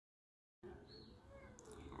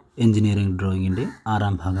Engineering ഡ്രോയിങ്ങിൻ്റെ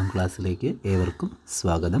 6ാം ഭാഗം ക്ലാസ്സിലേക്ക് ഏവർക്കും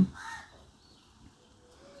സ്വാഗതം.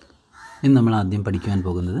 ഇന്ന് നമ്മൾ ആദ്യം പഠിക്കുവാൻ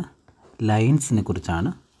പോകുന്നത് ലൈൻസിനെ കുറിച്ചാണ്.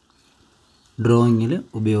 ഡ്രോയിങ്ങിൽ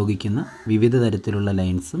ഉപയോഗിക്കുന്ന വിവിധ തരത്തിലുള്ള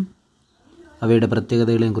ലൈൻസും അവയുടെ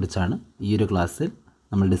പ്രത്യേകതകളെയും കുറിച്ചാണ് ഈ ഒരു ക്ലാസ്സിൽ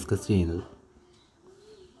നമ്മൾ ഡിസ്കസ് ചെയ്യുന്നത്.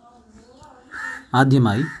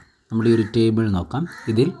 ആദ്യമായി നമ്മൾ ഈ ഒരു ടേബിൾ നോക്കാം.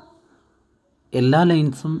 ഇതിൽ എല്ലാ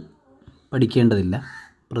ലൈൻസും പഠിക്കേണ്ടതില്ല,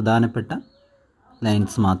 പ്രധാനപ്പെട്ട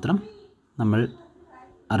ലൈൻസ് മാത്രം നമ്മൾ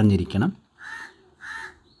അറിഞ്ഞിരിക്കണം.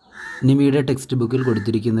 നിമിയുടെ ടെക്സ്റ്റ് ബുക്കിൽ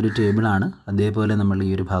കൊടുത്തിരിക്കുന്നൊരു ടേബിളാണ് അതേപോലെ നമ്മൾ ഈ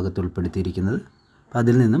ഒരു ഭാഗത്ത് ഉൾപ്പെടുത്തിയിരിക്കുന്നത്. അപ്പം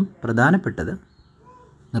അതിൽ നിന്നും പ്രധാനപ്പെട്ടത്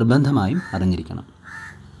നിർബന്ധമായും അറിഞ്ഞിരിക്കണം.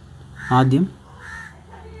 ആദ്യം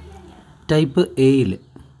ടൈപ്പ് എയിൽ,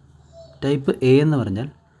 ടൈപ്പ് എ എന്ന് പറഞ്ഞാൽ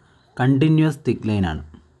കണ്ടിന്യൂസ് തിക്ക് ലൈനാണ്.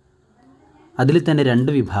 അതിൽ തന്നെ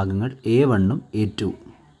രണ്ട് വിഭാഗങ്ങൾ A1ഉം A2.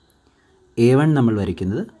 A1 നമ്മൾ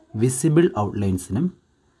വരയ്ക്കുന്നത് വിസിബിൾ ഔട്ട്ലൈൻസിനും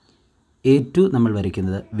A2 നമ്മൾ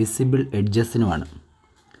വരയ്ക്കുന്നത് വിസിബിൾ എഡ്ജസിനുമാണ്.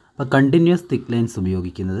 അപ്പോൾ കണ്ടിന്യൂസ് തിക്ക് ലൈൻസ്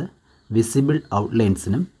ഉപയോഗിക്കുന്നത് വിസിബിൾ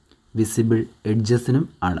ഔട്ട്ലൈൻസിനും വിസിബിൾ എഡ്ജസിനും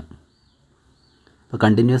ആണ്. അപ്പോൾ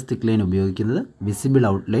കണ്ടിന്യൂസ് തിക്ക് ലൈൻ ഉപയോഗിക്കുന്നത് വിസിബിൾ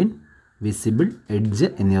ഔട്ട്ലൈൻ, വിസിബിൾ എഡ്ജ്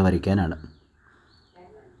എന്നിവ വരയ്ക്കാനാണ്.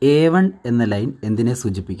 A1 എന്ന ലൈൻ എന്തിനെ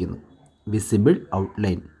സൂചിപ്പിക്കുന്നു? Visible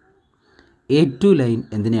outline. A2 ലൈൻ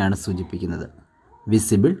എന്തിനെയാണ് സൂചിപ്പിക്കുന്നത്?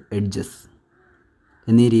 Visible edges.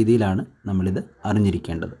 എന്നീ രീതിയിലാണ് നമ്മളിത്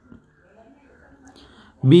അറിഞ്ഞിരിക്കേണ്ടത്.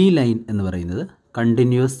 ബി ലൈൻ എന്ന് പറയുന്നത്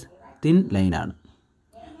കണ്ടിന്യൂസ് തിൻ ലൈനാണ്.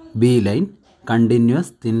 ബി ലൈൻ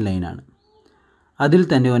കണ്ടിന്യൂസ് തിൻ ലൈനാണ്. അതിൽ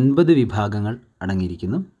തന്നെ 9 വിഭാഗങ്ങൾ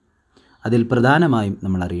അടങ്ങിയിരിക്കുന്നു. അതിൽ പ്രധാനമായും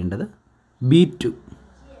നമ്മൾ അറിയേണ്ടത് B2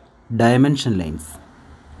 ഡയമെൻഷൻ ലൈൻസ്.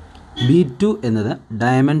 B2 എന്നത്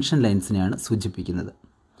ഡയമെൻഷൻ ലൈൻസിനെയാണ് സൂചിപ്പിക്കുന്നത്.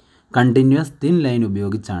 കണ്ടിന്യൂസ് തിൻ ലൈൻ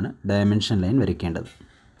ഉപയോഗിച്ചാണ് dimension line വരയ്ക്കേണ്ടത്.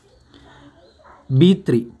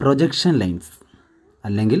 B3 projection lines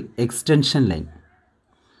അല്ലെങ്കിൽ എക്സ്റ്റൻഷൻ ലൈൻ.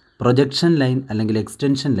 പ്രൊജക്ഷൻ ലൈൻ അല്ലെങ്കിൽ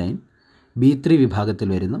എക്സ്റ്റൻഷൻ ലൈൻ B3 വിഭാഗത്തിൽ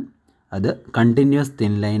വരുന്നു. അത് കണ്ടിന്യൂസ്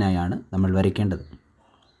തിൻ ലൈനായാണ് നമ്മൾ വരയ്ക്കേണ്ടത്.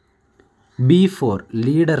 B4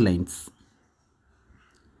 leader lines.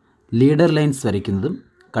 Leader lines വരയ്ക്കുന്നതും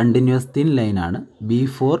continuous thin ലൈനാണ്.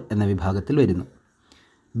 B4 എന്ന വിഭാഗത്തിൽ വരുന്നു.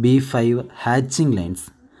 B5 hatching lines.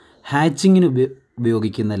 ഹാച്ചിങ്ങിന്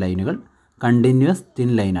ഉപയോഗിക്കുന്ന ലൈനുകൾ കണ്ടിന്യൂസ്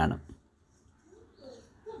തിൻ ലൈനാണ്.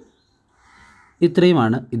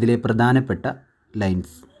 ഇത്രയുമാണ് ഇതിലെ പ്രധാനപ്പെട്ട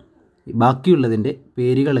ലൈൻസ്. ബാക്കിയുള്ളതിൻ്റെ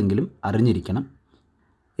പേരുകളെങ്കിലും അറിഞ്ഞിരിക്കണം.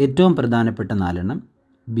 ഏറ്റവും പ്രധാനപ്പെട്ട 4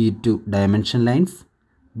 B2 dimension lines,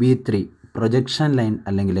 B3 projection line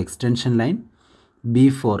അല്ലെങ്കിൽ extension line,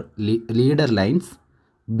 B4 leader lines,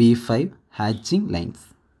 B5 hatching lines.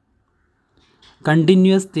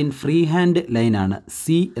 Continuous thin free hand ലൈനാണ്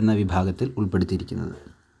C എന്ന വിഭാഗത്തിൽ ഉൾപ്പെടുത്തിയിരിക്കുന്നത്.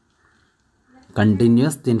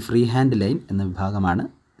 Continuous thin free hand line എന്ന വിഭാഗമാണ്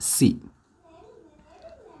C.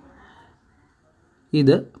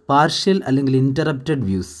 ഇത് പാർഷ്യൽ അല്ലെങ്കിൽ ഇൻറ്ററപ്റ്റഡ്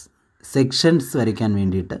വ്യൂസ്, സെക്ഷൻസ് വരയ്ക്കാൻ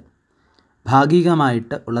വേണ്ടിയിട്ട്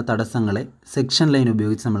ഭാഗികമായിട്ട് ഉള്ള തടസ്സങ്ങളെ സെക്ഷൻ ലൈൻ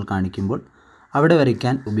ഉപയോഗിച്ച് നമ്മൾ കാണിക്കുമ്പോൾ അവിടെ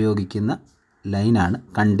വരയ്ക്കാൻ ഉപയോഗിക്കുന്ന ലൈനാണ്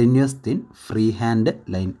continuous thin free hand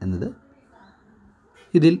line എന്നത്.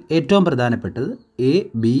 ഇതിൽ ഏറ്റവും പ്രധാനപ്പെട്ടത് A,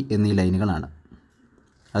 B എന്നീ ലൈനുകളാണ്.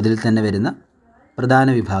 അതിൽ തന്നെ വരുന്ന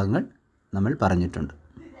പ്രധാന വിഭാഗങ്ങൾ നമ്മൾ പറഞ്ഞിട്ടുണ്ട്.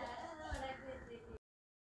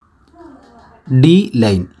 D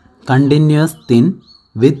ലൈൻ കണ്ടിന്യൂസ് തിൻ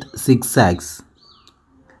വിത്ത് സിക്സാഗ്സ്.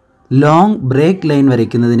 ലോങ് ബ്രേക്ക് ലൈൻ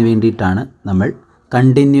വരയ്ക്കുന്നതിന് വേണ്ടിയിട്ടാണ് നമ്മൾ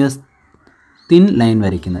കണ്ടിന്യൂസ് തിൻ ലൈൻ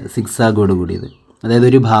വരയ്ക്കുന്നത്, സിക്സാഗോട് കൂടിയത്. അതായത്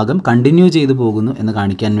ഒരു ഭാഗം കണ്ടിന്യൂ ചെയ്തു പോകുന്നു എന്ന്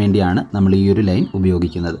കാണിക്കാൻ വേണ്ടിയാണ് നമ്മൾ ഈ ഒരു ലൈൻ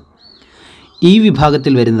ഉപയോഗിക്കുന്നത്. ഈ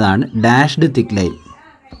വിഭാഗത്തിൽ വരുന്നതാണ് dashed thick line.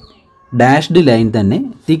 Dashed line തന്നെ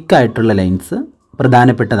തിക്കായിട്ടുള്ള ലൈൻസ്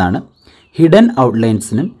പ്രധാനപ്പെട്ടതാണ്. ഹിഡൻ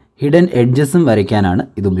ഔട്ട്ലൈൻസിനും ഹിഡൻ എഡ്ജസും വരയ്ക്കാനാണ്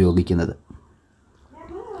ഇത് ഉപയോഗിക്കുന്നത്.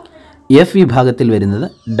 F വിഭാഗത്തിൽ വരുന്നത്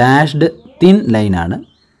ഡാഷ്ഡ് തിൻ ലൈനാണ്.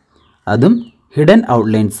 അതും ഹിഡൻ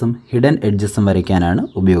ഔട്ട്ലൈൻസും ഹിഡൻ എഡ്ജസും വരയ്ക്കാനാണ്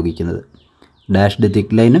ഉപയോഗിക്കുന്നത്. ഡാഷ്ഡ്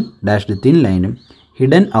തിക്ക് ലൈനും ഡാഷ്ഡ് തിൻ ലൈനും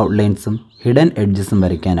ഹിഡൻ ഔട്ട്ലൈൻസും ഹിഡൻ എഡ്ജസും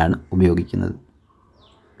വരയ്ക്കാനാണ് ഉപയോഗിക്കുന്നത്.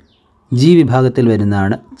 G വിഭാഗത്തിൽ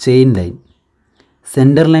വരുന്നതാണ് ചെയിൻ ലൈൻ.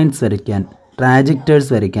 സെൻറ്റർ ലൈൻസ് വരയ്ക്കാൻ,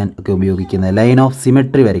 ട്രാജക്ടേഴ്സ് വരയ്ക്കാൻ ഒക്കെ ഉപയോഗിക്കുന്നത്, ലൈൻ ഓഫ്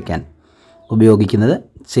സിമെട്രി വരയ്ക്കാൻ ഉപയോഗിക്കുന്നത്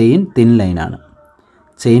ചെയിൻ തിൻ ലൈനാണ്.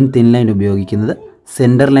 ചെയിൻ തിൻ ലൈൻ ഉപയോഗിക്കുന്നത്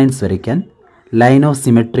സെൻറ്റർ ലൈൻസ് വരയ്ക്കാൻ, ലൈൻ ഓഫ്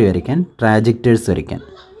സിമെട്രി വരയ്ക്കാൻ, ട്രാജക്ടേഴ്സ് വരയ്ക്കാൻ.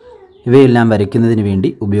 ഇവയെല്ലാം വരയ്ക്കുന്നതിന് വേണ്ടി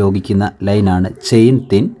ഉപയോഗിക്കുന്ന ലൈനാണ് ചെയിൻ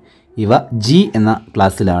തിൻ. ഇവ G എന്ന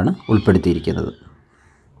ക്ലാസ്സിലാണ് ഉൾപ്പെടുത്തിയിരിക്കുന്നത്.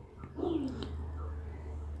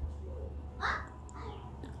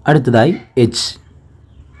 അടുത്തതായി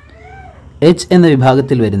H എന്ന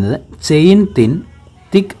വിഭാഗത്തിൽ വരുന്നത് chain thin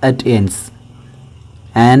thick at ends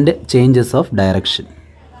and changes of direction.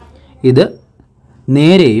 ഇത്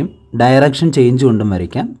നേരെയും ഡയറക്ഷൻ ചേഞ്ച് കൊണ്ടും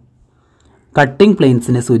വരയ്ക്കാം, കട്ടിംഗ്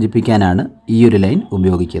പ്ലെയിൻസിനെ സൂചിപ്പിക്കാനാണ് ഈ ഒരു ലൈൻ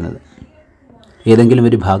ഉപയോഗിക്കുന്നത്. ഏതെങ്കിലും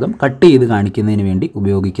ഒരു ഭാഗം കട്ട് ചെയ്ത് കാണിക്കുന്നതിന് വേണ്ടി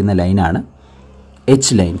ഉപയോഗിക്കുന്ന ലൈനാണ്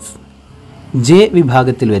എച്ച് ലൈൻസ്. ജെ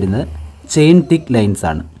വിഭാഗത്തിൽ വരുന്നത് ചെയിൻ തിക്ക് ലൈൻസ്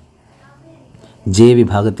ആണ്. ജെ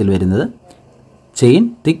വിഭാഗത്തിൽ വരുന്നത് ചെയിൻ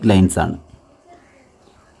തിക്ക് ലൈൻസ് ആണ്.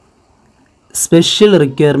 സ്പെഷ്യൽ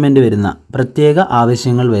റിക്വയർമെൻറ്റ് വരുന്ന, പ്രത്യേക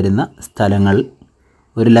ആവശ്യങ്ങൾ വരുന്ന സ്ഥലങ്ങൾ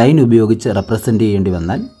ഒരു ലൈൻ ഉപയോഗിച്ച് റെപ്രസെൻ്റ് ചെയ്യേണ്ടി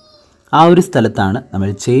വന്നാൽ ആ ഒരു സ്ഥലത്താണ് നമ്മൾ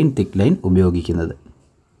ചെയിൻ തിക്ക് ലൈൻ ഉപയോഗിക്കുന്നത്.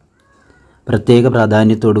 പ്രത്യേക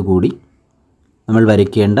പ്രാധാന്യത്തോടു കൂടി നമ്മൾ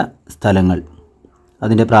വരയ്ക്കേണ്ട സ്ഥലങ്ങൾ,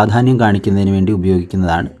 അതിൻ്റെ പ്രാധാന്യം കാണിക്കുന്നതിന് വേണ്ടി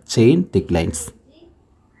ഉപയോഗിക്കുന്നതാണ് ചെയിൻ തിക്ക് lines.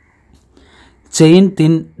 Chain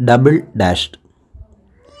thin double dashed,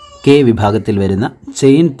 K വിഭാഗത്തിൽ വരുന്ന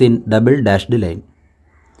chain thin double dashed line.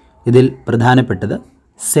 ഇതിൽ പ്രധാനപ്പെട്ടത്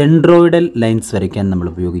സെൻട്രോയിഡൽ ലൈൻസ് വരയ്ക്കാൻ നമ്മൾ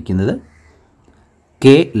ഉപയോഗിക്കുന്നത്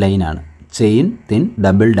കെ ലൈനാണ്, chain thin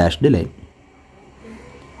double dashed line.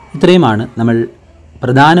 ഇത്രയുമാണ് നമ്മൾ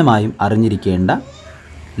പ്രധാനമായും അറിഞ്ഞിരിക്കേണ്ട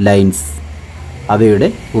ലൈൻസ്, അവയുടെ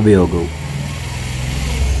ഉപയോഗവും.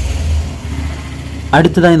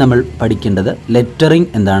 അടുത്തതായി നമ്മൾ പഠിക്കേണ്ടത്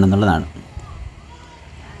ലെറ്ററിംഗ് എന്താണെന്നുള്ളതാണ്.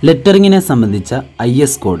 ലെറ്ററിങ്ങിനെ സംബന്ധിച്ച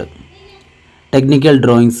IS കോഡ്, ടെക്നിക്കൽ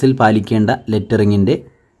ഡ്രോയിങ്സിൽ പാലിക്കേണ്ട ലെറ്ററിങ്ങിൻ്റെ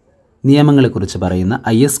നിയമങ്ങളെക്കുറിച്ച് പറയുന്ന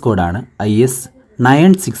IS കോഡാണ് IS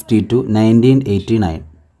 962/1989.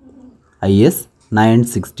 IS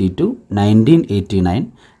 962/1989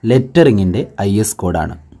 ലെറ്ററിങ്ങിൻ്റെ IS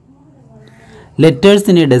കോഡാണ്.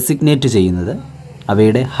 ലെറ്റേഴ്സിനെ ഡെസിഗ്നേറ്റ് ചെയ്യുന്നത്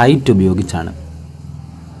അവയുടെ ഹൈറ്റ് ഉപയോഗിച്ചാണ്.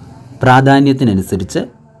 പ്രാധാന്യത്തിനനുസരിച്ച്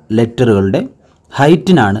ലെറ്ററുകളുടെ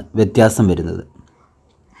ഹൈറ്റിനാണ് വ്യത്യാസം വരുന്നത്.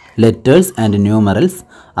 Letters and numerals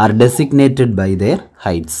R designated by there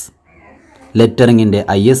heights. ലെറ്ററിങ്ങിൻ്റെ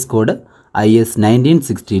IS code IS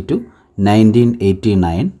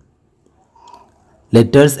 1962/1989.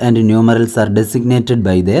 Letters and numerals R designated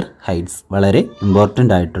by there heights. വളരെ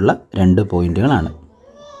ഇമ്പോർട്ടൻ്റ് ആയിട്ടുള്ള 2 പോയിൻറ്റുകളാണ്.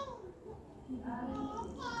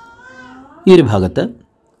 ഈ ഒരു ഭാഗത്ത്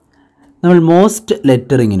നമ്മൾ മോസ്റ്റ്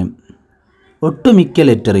ലെറ്ററിങ്ങിനും ഒട്ടുമിക്ക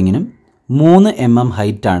ലെറ്ററിങ്ങിനും 3 mm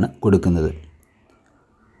ഹൈറ്റാണ് കൊടുക്കുന്നത്.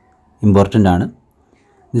 ഇമ്പോർട്ടൻ്റ് ആണ്.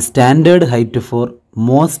 The standard height four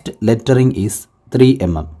most lettering is 3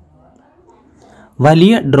 mm.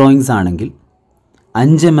 വലിയ ഡ്രോയിങ്സ് ആണെങ്കിൽ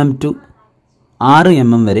 5 mm to 6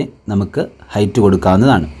 mm വരെ നമുക്ക് ഹൈറ്റ്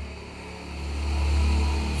കൊടുക്കാവുന്നതാണ്.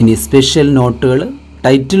 ഇനി സ്പെഷ്യൽ നോട്ടുകൾ,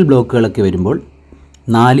 ടൈറ്റിൽ ബ്ലോക്കുകളൊക്കെ വരുമ്പോൾ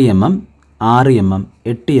 4 mm, 6 mm,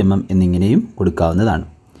 8 mm എന്നിങ്ങനെയും കൊടുക്കാവുന്നതാണ്.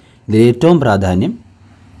 ഇതിൽ ഏറ്റവും പ്രാധാന്യം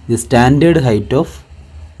the standard height of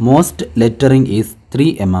most lettering is 3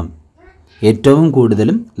 mm. ഏറ്റവും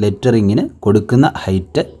കൂടുതലും ലെറ്ററിങ്ങിന് കൊടുക്കുന്ന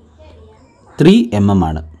ഹൈറ്റ് 3 mm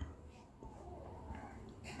ആണ്.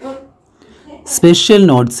 സ്പെഷ്യൽ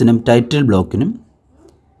നോട്ട്സിനും ടൈറ്റിൽ ബ്ലോക്കിനും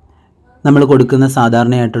നമ്മൾ കൊടുക്കുന്ന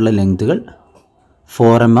സാധാരണയായിട്ടുള്ള ലെങ്തുകൾ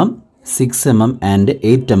 4 mm, 6 mm ആൻഡ്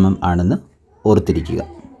 8 mm ആണെന്ന് ഓർത്തിരിക്കുക.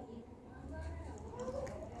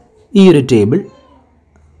 ഈ ഒരു ടേബിൾ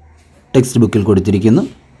ടെക്സ്റ്റ് ബുക്കിൽ കൊടുത്തിരിക്കുന്നു.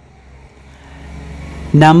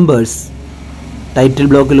 നമ്പേഴ്സ്, ടൈറ്റിൽ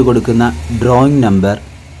ബ്ലോക്കിൽ കൊടുക്കുന്ന drawing number,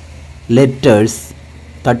 letters,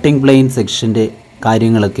 cutting plain സെക്ഷൻ്റെ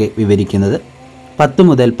കാര്യങ്ങളൊക്കെ വിവരിക്കുന്നത് 10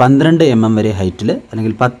 മുതൽ 12 mm വരെ ഹൈറ്റിൽ,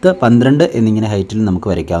 അല്ലെങ്കിൽ 10, 12 എന്നിങ്ങനെ ഹൈറ്റിൽ നമുക്ക്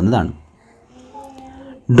വരയ്ക്കാവുന്നതാണ്.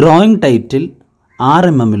 ഡ്രോയിങ് ടൈറ്റിൽ 6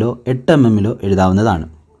 mm-ലോ 8 mm-ലോ എഴുതാവുന്നതാണ്.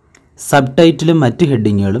 സബ് ടൈറ്റിലും മറ്റ്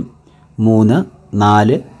ഹെഡിങ്ങുകളും 3,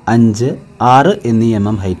 4, 5, 6 എന്നീ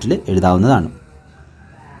mm ഹൈറ്റിൽ എഴുതാവുന്നതാണ്.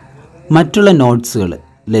 മറ്റുള്ള നോട്ട്സുകൾ,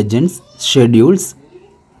 legends, schedules,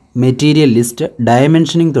 material list,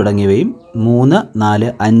 dimensioning തുടങ്ങിയവയും 3, 4,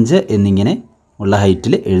 5 എന്നിങ്ങനെ ഉള്ള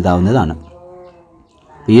ഹൈറ്റിൽ എഴുതാവുന്നതാണ്.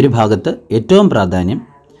 ഈ ഒരു ഭാഗത്ത് ഏറ്റവും പ്രാധാന്യം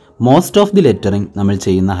മോസ്റ്റ് ഓഫ് ദി ലെറ്ററിങ് നമ്മൾ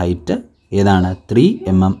ചെയ്യുന്ന ഹൈറ്റ് ഏതാണ്? 3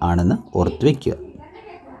 mm ആണെന്ന് ഓർത്ത് വയ്ക്കുക.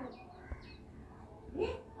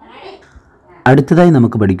 അടുത്തതായി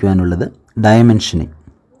നമുക്ക് പഠിക്കുവാനുള്ളത് ഡയമെൻഷനിങ്.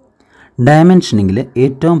 ഡയമെൻഷനിങ്ങിൽ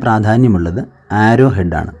ഏറ്റവും പ്രാധാന്യമുള്ളത് ആരോ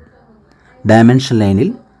ഹെഡാണ്. ഡയമെൻഷൻ ലൈനിൽ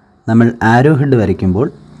നമ്മൾ ആരോ ഹെഡ് വരയ്ക്കുമ്പോൾ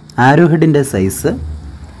ആരോ ഹെഡിൻ്റെ സൈസ്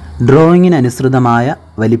ഡ്രോയിങ്ങിന് അനുസൃതമായ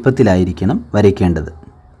വലിപ്പത്തിലായിരിക്കണം വരയ്ക്കേണ്ടത്.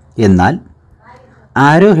 എന്നാൽ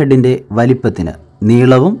ആരോ ഹെഡിൻ്റെ വലിപ്പത്തിന്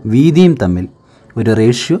നീളവും വീതിയും തമ്മിൽ ഒരു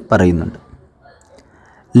റേഷ്യോ പറയുന്നുണ്ട്.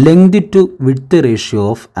 Length to width ratio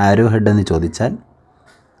of arrow head എന്ന് ചോദിച്ചാൽ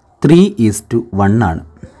 3:1 ആണ്.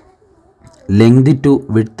 Length to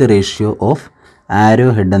width ratio of arrow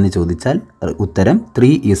head എന്ന് ചോദിച്ചാൽ ഉത്തരം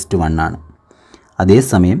 3:1 ആണ്.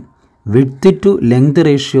 അതേസമയം width to length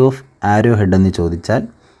ratio of arrow head എന്ന് ചോദിച്ചാൽ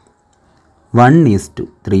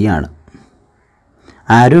 1:3 ആണ്.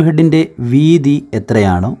 ആരോ ഹെഡിൻ്റെ വീതി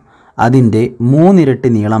എത്രയാണോ അതിൻ്റെ 3 ഇരട്ടി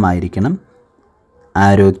നീളമായിരിക്കണം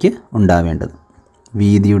ആരോയ്ക്ക് ഉണ്ടാവേണ്ടത്.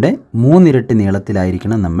 വീതിയുടെ 3 ഇരട്ടി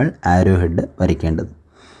നീളത്തിലായിരിക്കണം നമ്മൾ ആരോ head വരയ്ക്കേണ്ടത്.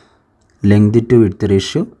 Length to width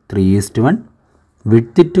ratio 3:1,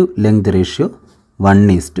 width to length ratio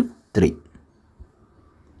 1:3.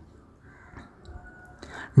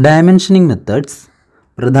 Dimensioning methods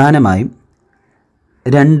പ്രധാനമായും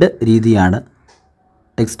 2 രീതിയാണ്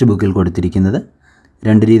ടെക്സ്റ്റ് ബുക്കിൽ കൊടുത്തിരിക്കുന്നത്.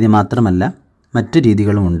 2 രീതി മാത്രമല്ല, മറ്റ്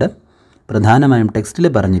രീതികളുമുണ്ട്. പ്രധാനമായും ടെക്സ്റ്റിൽ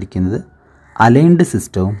പറഞ്ഞിരിക്കുന്നത് അലൈൻഡ്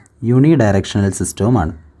സിസ്റ്റവും യൂണി ഡയറക്ഷണൽ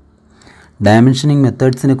സിസ്റ്റവുമാണ്. ഡയമെൻഷനിങ്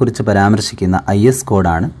മെത്തേഡ്സിനെ കുറിച്ച് പരാമർശിക്കുന്ന IS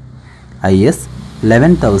കോഡാണ് IS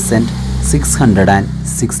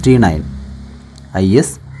 11669, IS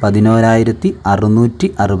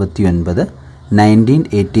 11669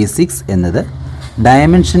 1986 എന്നത്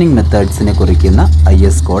ഡയമെൻഷനിങ് മെത്തേഡ്സിനെ കുറിക്കുന്ന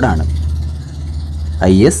IS കോഡാണ്.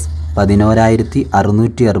 IS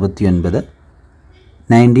 11669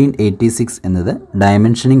 1986 എന്നത്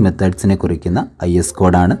ഡയമെൻഷനിങ് മെത്തേഡ്സിനെ കുറിക്കുന്ന IS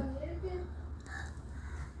കോഡാണ്.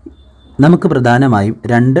 നമുക്ക് പ്രധാനമായും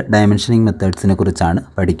 2 ഡയമെൻഷനിങ് മെത്തേഡ്സിനെ കുറിച്ചാണ്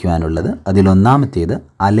പഠിക്കുവാനുള്ളത്. അതിലൊന്നാമത്തേത്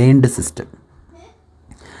അലൈൻഡ് സിസ്റ്റം.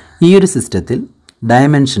 ഈ ഒരു സിസ്റ്റത്തിൽ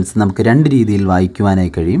ഡയമെൻഷൻസ് നമുക്ക് 2 രീതിയിൽ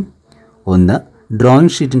വായിക്കുവാനായി കഴിയും. ഒന്ന്,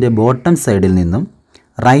 ഡ്രോയിങ് ഷീറ്റിൻ്റെ ബോട്ടം സൈഡിൽ നിന്നും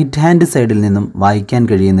റൈറ്റ് ഹാൻഡ് സൈഡിൽ നിന്നും വായിക്കാൻ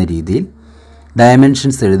കഴിയുന്ന രീതിയിൽ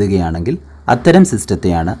ഡയമെൻഷൻസ് എഴുതുകയാണെങ്കിൽ അത്തരം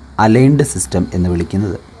സിസ്റ്റത്തെയാണ് അലൈൻഡ് സിസ്റ്റം എന്ന്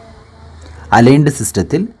വിളിക്കുന്നത്. അലൈൻഡ്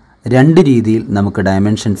സിസ്റ്റത്തിൽ 2 രീതിയിൽ നമുക്ക്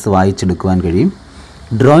ഡയമെൻഷൻസ് വായിച്ചെടുക്കുവാൻ കഴിയും.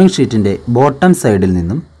 ഡ്രോയിങ് ഷീറ്റിൻ്റെ ബോട്ടം സൈഡിൽ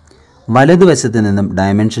നിന്നും വലതുവശത്ത് നിന്നും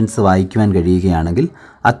ഡയമെൻഷൻസ് വായിക്കുവാൻ കഴിയുകയാണെങ്കിൽ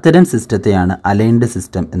അത്തരം സിസ്റ്റത്തെയാണ് അലൈൻഡ്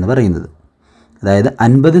സിസ്റ്റം എന്ന് പറയുന്നത്. അതായത്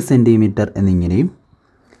 50 സെൻറ്റിമീറ്റർ എന്നിങ്ങനെയും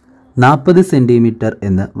 40 സെൻറ്റിമീറ്റർ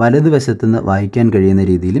എന്ന് വലതുവശത്ത് നിന്ന് വായിക്കാൻ കഴിയുന്ന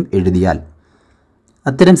രീതിയിലും എഴുതിയാൽ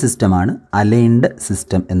അത്തരം സിസ്റ്റമാണ് അലൈൻഡ്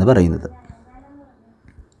സിസ്റ്റം എന്ന് പറയുന്നത്.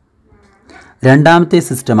 രണ്ടാമത്തെ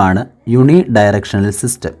സിസ്റ്റമാണ് യൂണി ഡയറക്ഷണൽ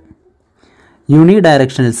സിസ്റ്റം. യൂണി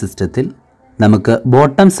ഡയറക്ഷണൽ സിസ്റ്റത്തിൽ നമുക്ക്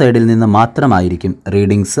ബോട്ടം സൈഡിൽ നിന്ന് മാത്രമായിരിക്കും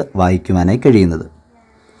റീഡിങ്സ് വായിക്കുവാനായി കഴിയുന്നത്.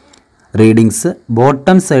 റീഡിങ്സ്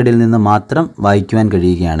ബോട്ടം സൈഡിൽ നിന്ന് മാത്രം വായിക്കുവാൻ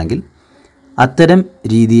കഴിയുകയാണെങ്കിൽ അത്തരം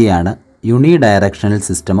രീതിയെയാണ് യൂണി ഡയറക്ഷണൽ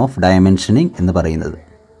സിസ്റ്റം ഓഫ് ഡയമെൻഷനിങ് എന്ന് പറയുന്നത്.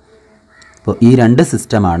 അപ്പോൾ ഈ 2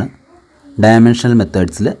 സിസ്റ്റമാണ് ഡയമെൻഷണൽ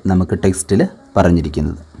മെത്തേഡ്സിൽ നമുക്ക് ടെക്സ്റ്റിൽ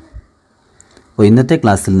പറഞ്ഞിരിക്കുന്നത്. അപ്പോൾ ഇന്നത്തെ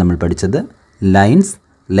ക്ലാസ്സിൽ നമ്മൾ പഠിച്ചത് ലൈൻസ്,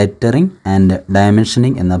 ലെറ്ററിംഗ് ആൻഡ്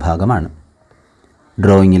ഡയമെൻഷനിങ് എന്ന ഭാഗമാണ്.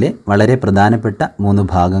 ഡ്രോയിങ്ങിലെ വളരെ പ്രധാനപ്പെട്ട 3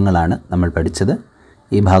 ഭാഗങ്ങളാണ് നമ്മൾ പഠിച്ചത്.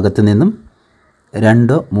 ഈ ഭാഗത്തു നിന്നും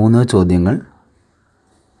 2-3 ചോദ്യങ്ങൾ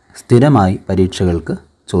സ്ഥിരമായി പരീക്ഷകൾക്ക്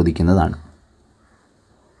ചോദിക്കുന്നതാണ്.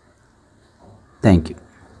 Thank you.